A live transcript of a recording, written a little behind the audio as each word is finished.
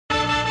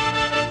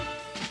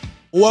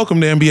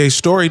Welcome to NBA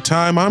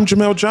Storytime. I'm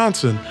Jamel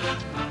Johnson.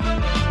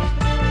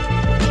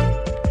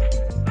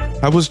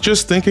 I was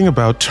just thinking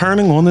about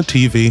turning on the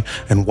TV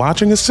and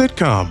watching a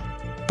sitcom.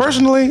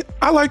 Personally,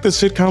 I like that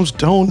sitcoms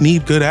don't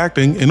need good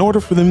acting in order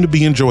for them to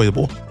be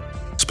enjoyable.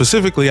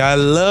 Specifically, I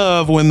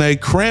love when they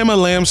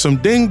cram-a-lam some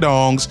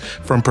ding-dongs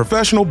from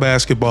professional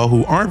basketball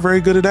who aren't very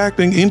good at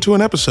acting into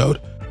an episode.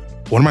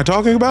 What am I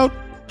talking about?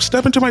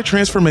 Step into my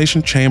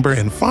transformation chamber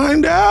and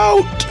find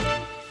out!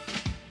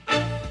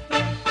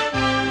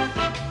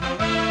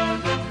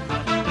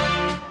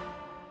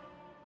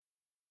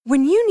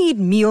 When you need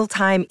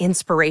mealtime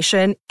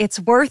inspiration, it's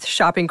worth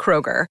shopping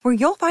Kroger, where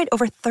you'll find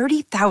over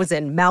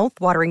 30,000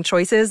 mouth-watering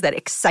choices that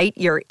excite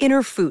your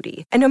inner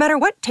foodie. And no matter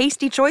what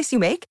tasty choice you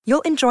make,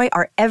 you'll enjoy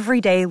our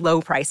everyday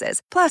low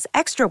prices, plus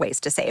extra ways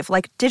to save,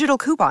 like digital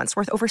coupons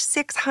worth over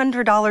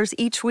 $600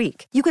 each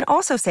week. You can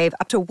also save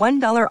up to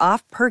 $1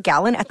 off per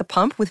gallon at the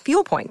pump with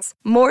fuel points.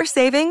 More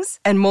savings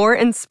and more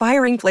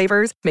inspiring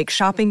flavors make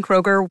shopping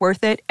Kroger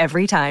worth it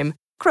every time.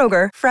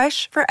 Kroger,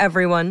 fresh for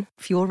everyone.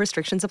 Fuel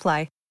restrictions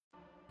apply.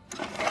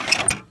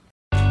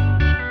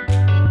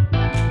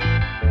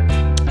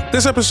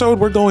 This episode,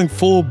 we're going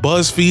full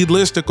BuzzFeed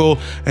listicle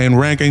and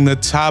ranking the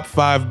top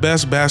 5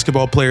 best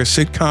basketball player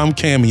sitcom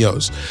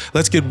cameos.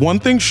 Let's get one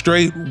thing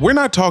straight, we're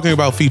not talking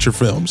about feature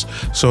films,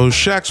 so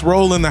Shaq's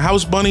role in The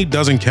House Bunny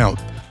doesn't count.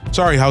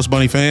 Sorry, House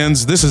Bunny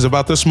fans, this is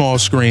about the small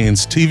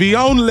screens. TV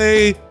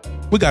only.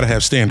 We gotta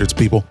have standards,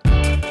 people.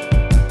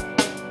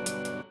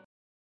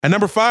 At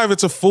number 5,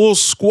 it's a full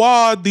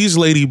squad. These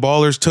lady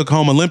ballers took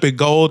home Olympic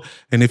gold,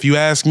 and if you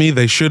ask me,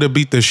 they should have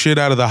beat the shit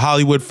out of the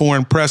Hollywood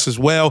foreign press as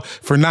well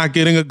for not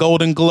getting a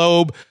Golden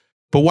Globe.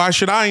 But why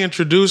should I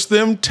introduce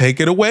them? Take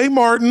it away,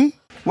 Martin.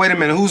 Wait a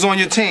minute, who's on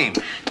your team?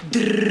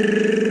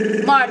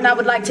 Martin, I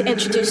would like to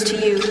introduce to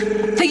you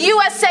the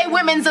USA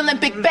Women's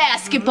Olympic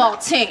Basketball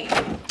Team.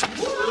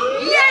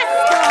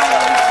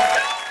 Yes!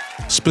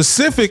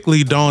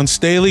 Specifically, Dawn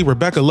Staley,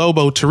 Rebecca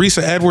Lobo,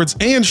 Teresa Edwards,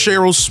 and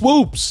Cheryl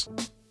Swoops.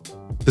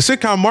 The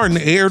sitcom Martin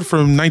aired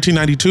from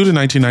 1992 to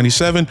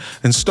 1997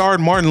 and starred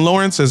Martin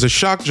Lawrence as a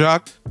shock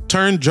jock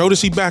turned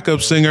Jodeci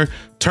backup singer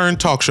turned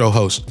talk show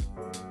host.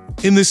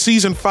 In this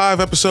season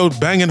 5 episode,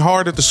 Banging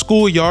Hard at the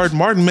Schoolyard,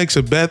 Martin makes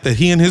a bet that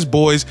he and his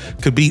boys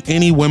could beat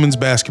any women's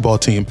basketball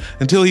team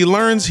until he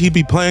learns he'd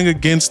be playing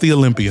against the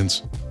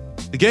Olympians.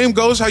 The game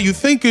goes how you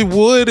think it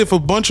would if a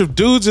bunch of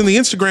dudes in the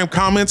Instagram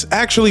comments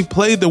actually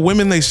played the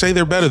women they say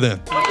they're better than.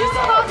 Are you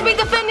supposed to be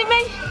defending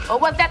me? Or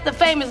was that the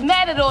famous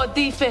Matador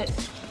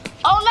defense?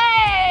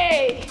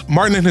 Ole!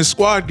 Martin and his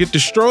squad get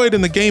destroyed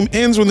and the game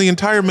ends when the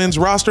entire men's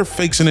roster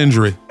fakes an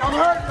injury. I'm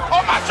hurt.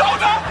 Oh, my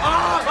shoulder!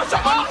 My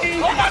shoulder!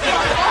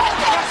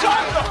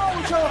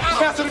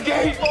 Cancel the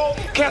game.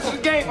 Cancel the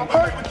game. I'm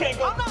hurt. We can't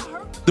go.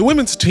 The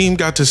women's team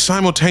got to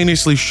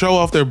simultaneously show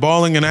off their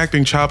balling and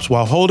acting chops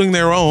while holding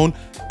their own,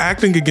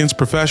 acting against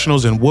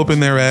professionals and whooping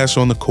their ass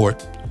on the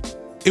court.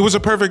 It was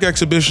a perfect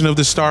exhibition of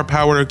the star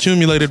power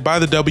accumulated by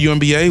the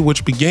WNBA,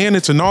 which began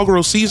its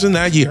inaugural season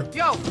that year.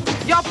 Yo,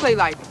 y'all play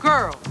like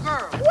girls.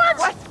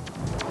 What?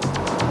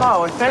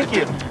 Oh, thank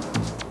you.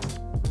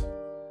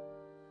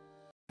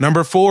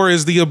 Number 4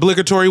 is the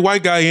obligatory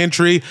white guy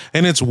entry,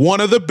 and it's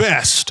one of the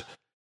best.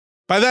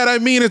 By that I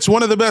mean it's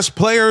one of the best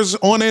players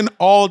on an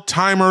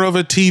all-timer of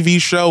a TV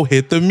show.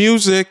 Hit the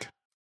music.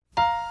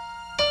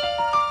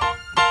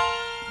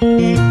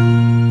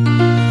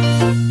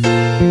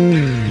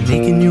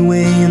 Making your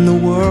way in the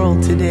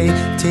world today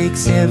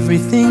takes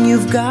everything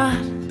you've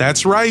got.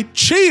 That's right,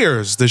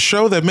 Cheers, the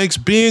show that makes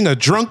being a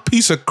drunk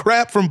piece of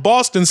crap from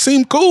Boston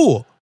seem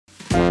cool.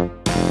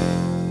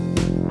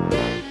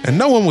 And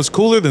no one was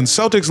cooler than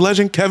Celtics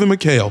legend Kevin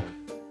McHale,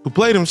 who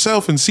played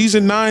himself in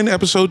Season 9,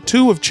 Episode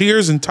 2 of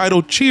Cheers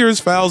entitled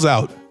Cheers Fouls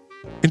Out.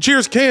 In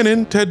Cheers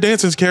canon, Ted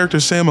Danson's character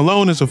Sam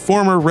Malone is a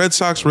former Red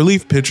Sox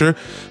relief pitcher,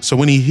 so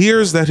when he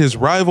hears that his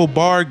rival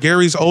bar,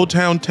 Gary's Old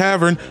Town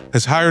Tavern,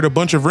 has hired a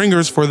bunch of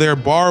ringers for their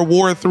Bar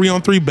War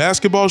 3-on-3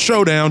 basketball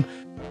showdown,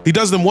 he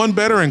does them one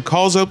better and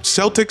calls up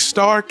Celtics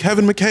star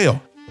Kevin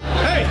McHale.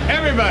 Hey,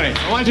 everybody,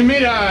 I want you to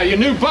meet your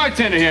new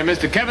bartender here,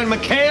 Mr. Kevin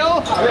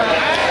McHale.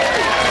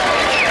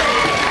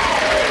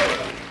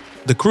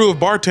 The crew of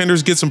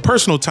bartenders get some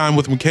personal time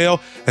with McHale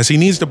as he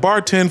needs to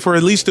bartend for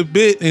at least a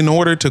bit in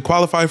order to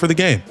qualify for the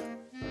game.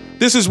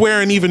 This is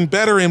where an even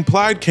better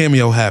implied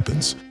cameo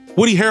happens.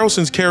 Woody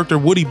Harrelson's character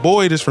Woody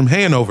Boyd is from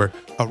Hanover,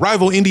 a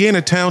rival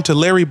Indiana town to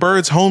Larry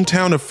Bird's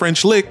hometown of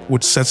French Lick,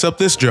 which sets up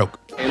this joke.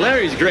 Hey,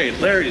 Larry's great.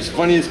 Larry's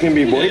funny as can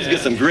be, boy. He's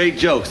got some great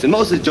jokes, and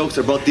most of his jokes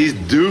are about these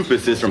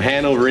doofuses from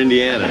Hanover,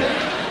 Indiana.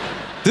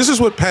 This is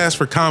what passed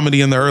for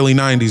comedy in the early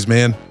 90s,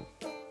 man.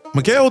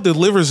 McHale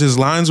delivers his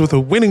lines with a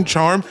winning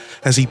charm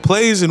as he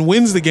plays and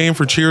wins the game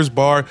for Cheers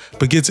Bar,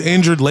 but gets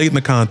injured late in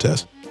the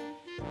contest.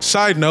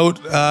 Side note,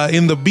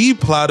 in the B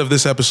plot of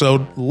this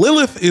episode,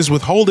 Lilith is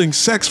withholding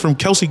sex from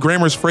Kelsey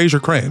Grammer's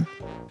Frasier Crane.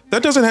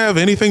 That doesn't have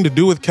anything to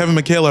do with Kevin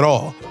McHale at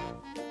all.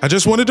 I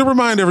just wanted to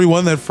remind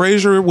everyone that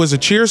Frasier was a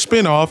Cheers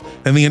spinoff,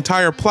 and the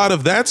entire plot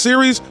of that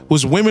series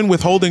was women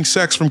withholding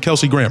sex from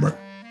Kelsey Grammer.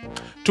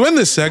 To end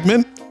this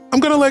segment, I'm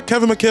gonna let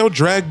Kevin McHale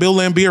drag Bill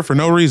Laimbeer for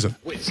no reason.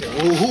 Wait, so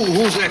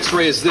whose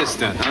x-ray is this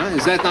then, huh?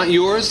 Is that not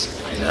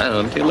yours? I don't know,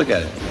 let me take a look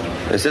at it.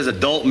 It says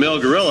adult male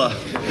gorilla.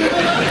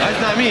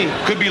 That's not me.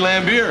 Could be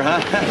Laimbeer,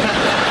 huh?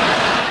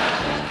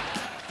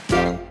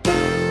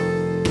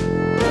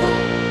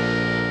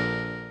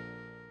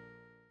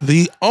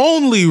 The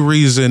only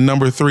reason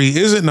number 3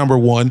 isn't number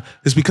 1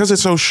 is because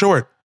it's so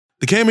short.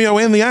 The cameo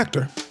and the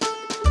actor.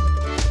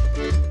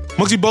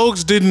 Muggsy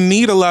Bogues didn't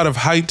need a lot of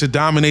height to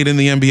dominate in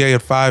the NBA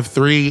at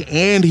 5'3",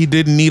 and he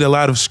didn't need a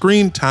lot of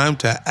screen time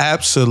to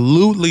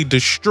absolutely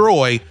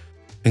destroy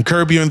and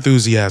Curb Your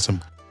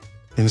Enthusiasm.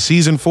 In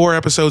season 4,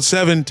 episode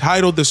 7,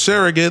 titled The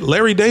Surrogate,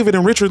 Larry David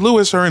and Richard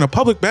Lewis are in a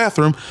public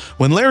bathroom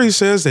when Larry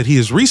says that he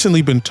has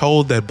recently been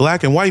told that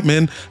black and white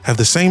men have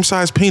the same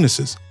size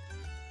penises.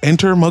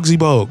 Enter Muggsy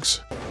Bogues.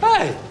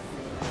 Hey!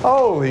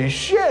 Holy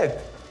shit!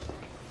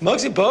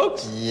 Muggsy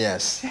Bogues?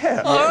 Yes.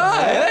 Yeah. All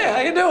right. Hey,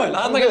 how you doing?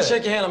 I'm not gonna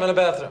shake your hand. I'm in the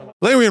bathroom.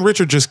 Larry and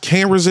Richard just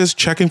can't resist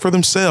checking for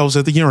themselves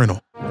at the urinal.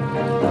 Look at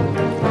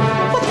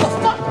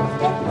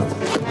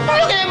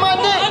my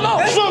dick!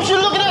 That's what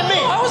you're looking at me!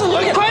 I wasn't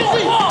looking.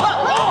 Crazy!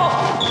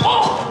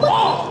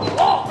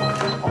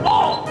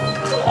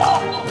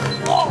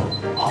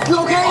 You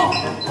okay?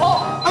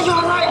 Are you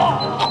all right?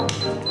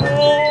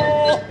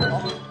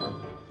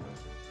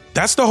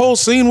 That's the whole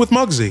scene with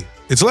Muggsy.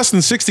 It's less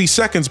than 60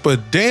 seconds,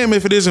 but damn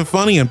if it isn't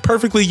funny and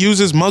perfectly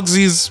uses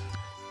Muggsy's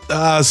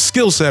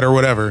skill set or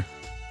whatever.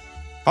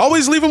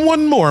 Always leave him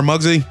one more,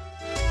 Muggsy.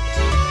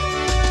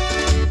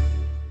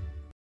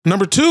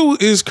 Number 2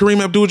 is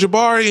Kareem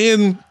Abdul-Jabbar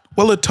in,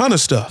 well, a ton of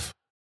stuff.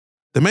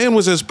 The man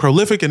was as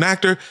prolific an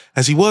actor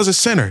as he was a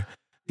center.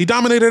 He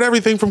dominated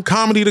everything from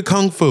comedy to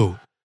kung fu.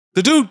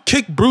 The dude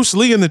kicked Bruce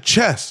Lee in the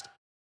chest.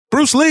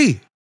 Bruce Lee!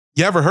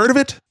 You ever heard of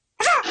it?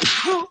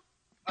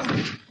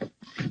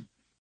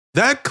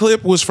 That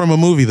clip was from a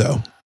movie,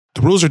 though.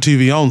 The rules are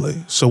TV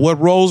only, so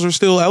what roles are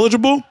still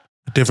eligible?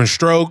 Different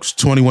Strokes,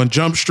 21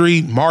 Jump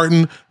Street,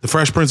 Martin, The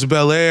Fresh Prince of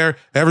Bel-Air,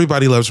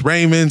 Everybody Loves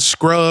Raymond,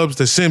 Scrubs,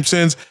 The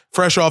Simpsons,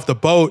 Fresh Off the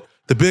Boat,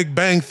 The Big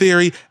Bang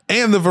Theory,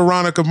 and the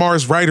Veronica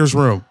Mars Writer's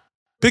Room.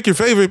 Pick your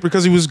favorite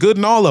because he was good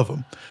in all of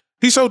them.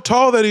 He's so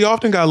tall that he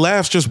often got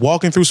laughs just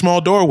walking through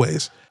small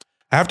doorways.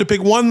 I have to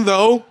pick one,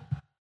 though.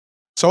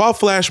 So I'll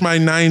flash my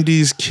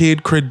 90s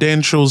kid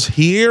credentials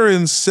here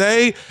and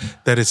say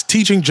that it's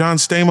teaching John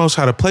Stamos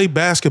how to play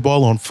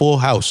basketball on Full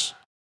House,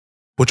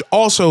 which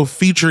also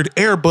featured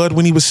Air Bud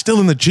when he was still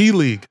in the G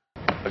League.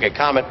 Okay,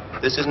 Comet,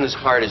 this isn't as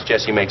hard as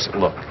Jesse makes it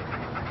look.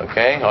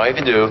 Okay? All you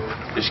have to do,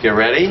 just get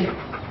ready,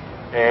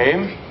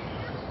 aim,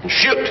 and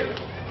shoot.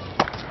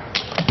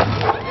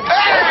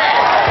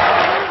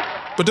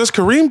 But does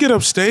Kareem get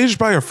upstaged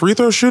by a free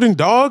throw shooting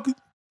dog?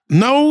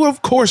 No,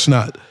 of course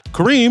not.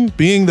 Kareem,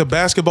 being the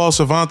basketball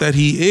savant that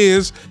he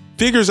is,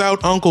 figures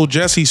out Uncle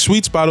Jesse's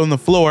sweet spot on the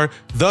floor,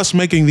 thus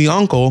making the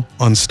uncle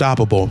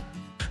unstoppable.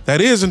 That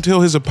is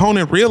until his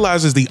opponent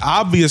realizes the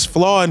obvious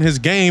flaw in his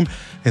game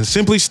and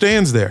simply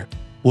stands there.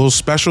 Will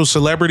special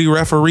celebrity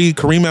referee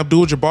Kareem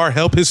Abdul-Jabbar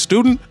help his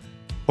student,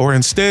 or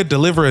instead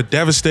deliver a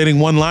devastating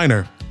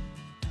one-liner?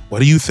 What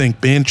do you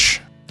think, Bench?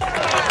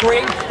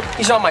 Kareem,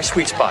 he's on my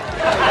sweet spot.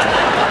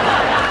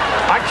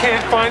 I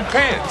can't find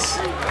pants.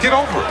 Get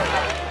over it.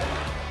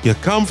 You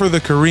come for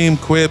the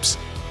Kareem quips,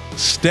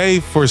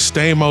 stay for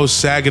Stamos,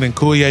 Saget, and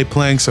Coulier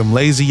playing some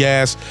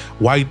lazy-ass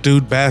white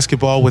dude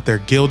basketball with their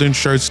Gildan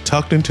shirts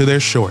tucked into their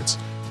shorts.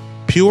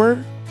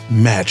 Pure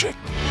magic.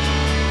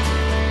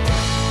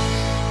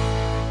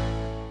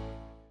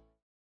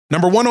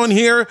 Number 1 on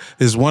here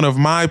is one of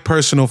my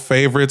personal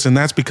favorites, and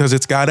that's because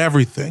it's got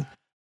everything.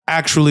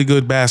 Actually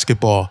good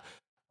basketball,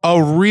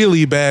 a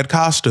really bad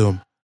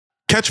costume,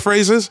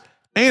 catchphrases,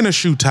 and a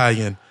shoe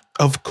tie-in.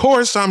 Of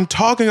course, I'm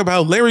talking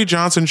about Larry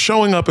Johnson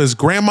showing up as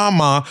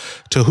Grandmama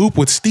to hoop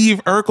with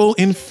Steve Urkel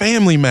in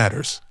Family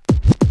Matters.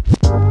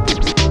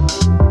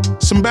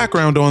 Some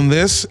background on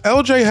this,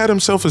 LJ had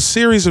himself a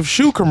series of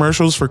shoe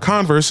commercials for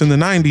Converse in the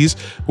 90s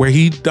where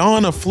he'd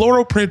don a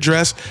floral print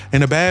dress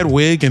and a bad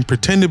wig and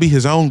pretend to be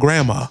his own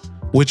grandma,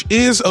 which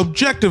is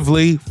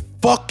objectively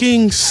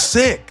fucking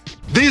sick.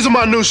 These are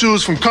my new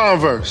shoes from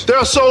Converse.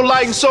 They're so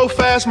light and so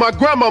fast, my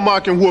grandmama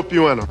can whoop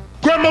you in them.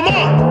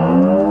 Grandmama!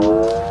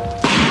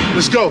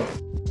 Let's go.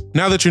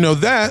 Now that you know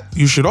that,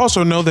 you should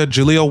also know that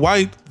Jaleel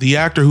White, the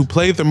actor who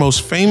played the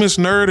most famous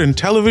nerd in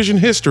television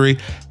history,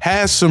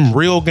 has some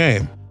real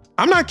game.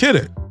 I'm not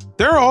kidding.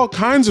 There are all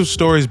kinds of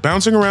stories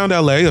bouncing around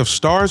LA of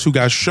stars who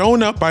got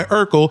shown up by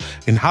Urkel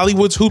in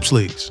Hollywood's hoops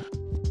leagues.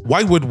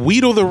 White would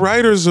wheedle the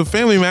writers of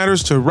Family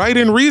Matters to write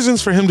in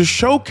reasons for him to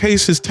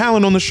showcase his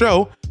talent on the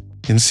show.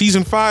 In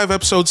season 5,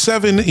 episode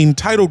 7,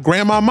 entitled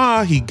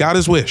Grandmama, he got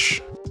his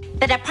wish.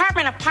 The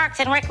Department of Parks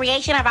and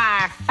Recreation of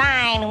our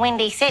fine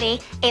Windy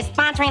City is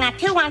sponsoring a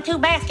 2-on-2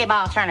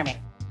 basketball tournament.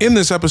 In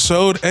this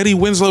episode, Eddie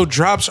Winslow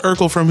drops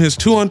Urkel from his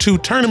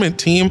 2-on-2 tournament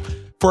team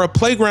for a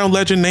playground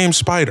legend named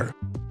Spider.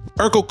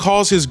 Urkel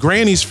calls his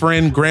granny's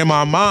friend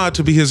Grandma Ma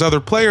to be his other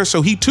player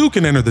so he too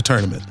can enter the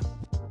tournament.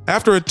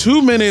 After a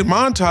 2-minute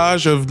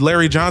montage of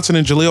Larry Johnson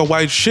and Jaleel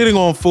White shitting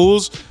on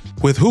fools,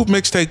 With hoop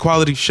mixtape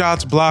quality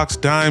shots, blocks,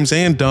 dimes,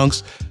 and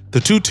dunks, the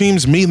two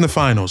teams meet in the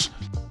finals.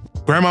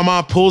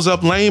 Grandmama pulls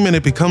up lame and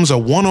it becomes a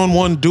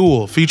one-on-one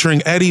duel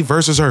featuring Eddie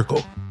versus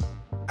Urkel.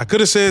 I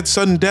could have said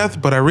sudden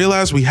death, but I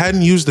realized we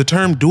hadn't used the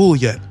term duel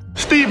yet.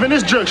 Steve and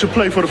this jerk should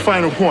play for the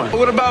final point.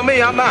 What about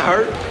me? I'm not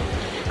hurt.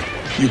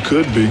 You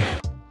could be.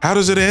 How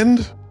does it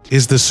end?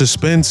 Is the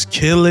suspense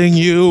killing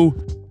you?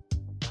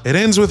 It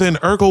ends with an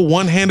Urkel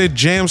one-handed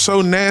jam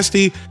so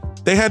nasty,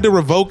 they had to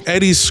revoke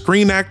Eddie's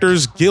Screen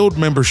Actors Guild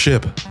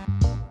membership.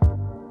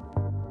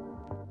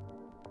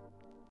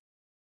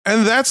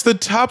 And that's the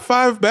top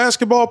 5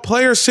 basketball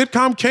player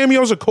sitcom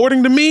cameos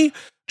according to me,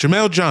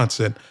 Jamel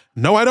Johnson.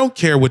 No, I don't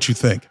care what you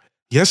think.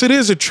 Yes, it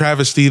is a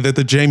travesty that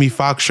the Jamie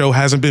Foxx show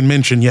hasn't been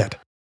mentioned yet.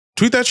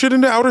 Tweet that shit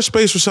into outer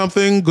space or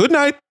something. Good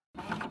night.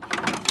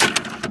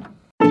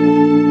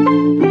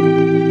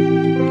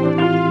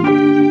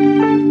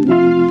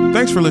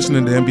 Thanks for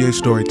listening to NBA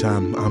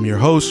Storytime. I'm your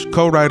host,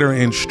 co-writer,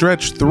 and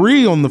stretch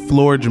 3 on the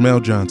floor,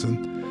 Jamel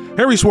Johnson.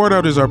 Harry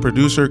Swartout is our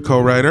producer,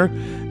 co-writer,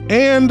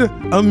 and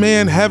a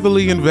man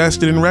heavily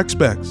invested in rec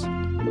specs.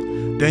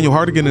 Daniel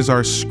Hardigan is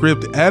our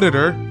script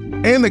editor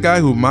and the guy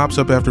who mops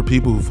up after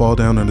people who fall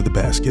down under the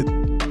basket.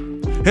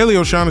 Haley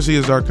O'Shaughnessy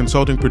is our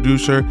consulting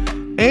producer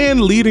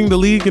and leading the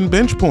league in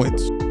bench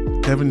points.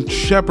 Kevin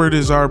Shepard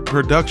is our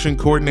production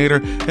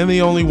coordinator and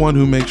the only one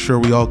who makes sure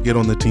we all get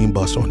on the team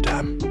bus on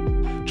time.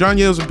 John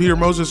Yales and Peter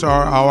Moses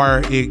are our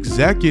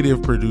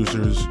executive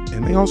producers,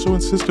 and they also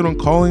insisted on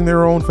calling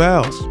their own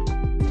fouls.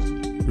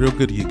 Real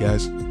good to you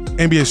guys.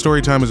 NBA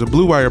Storytime is a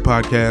Blue Wire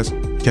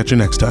podcast. Catch you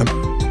next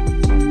time.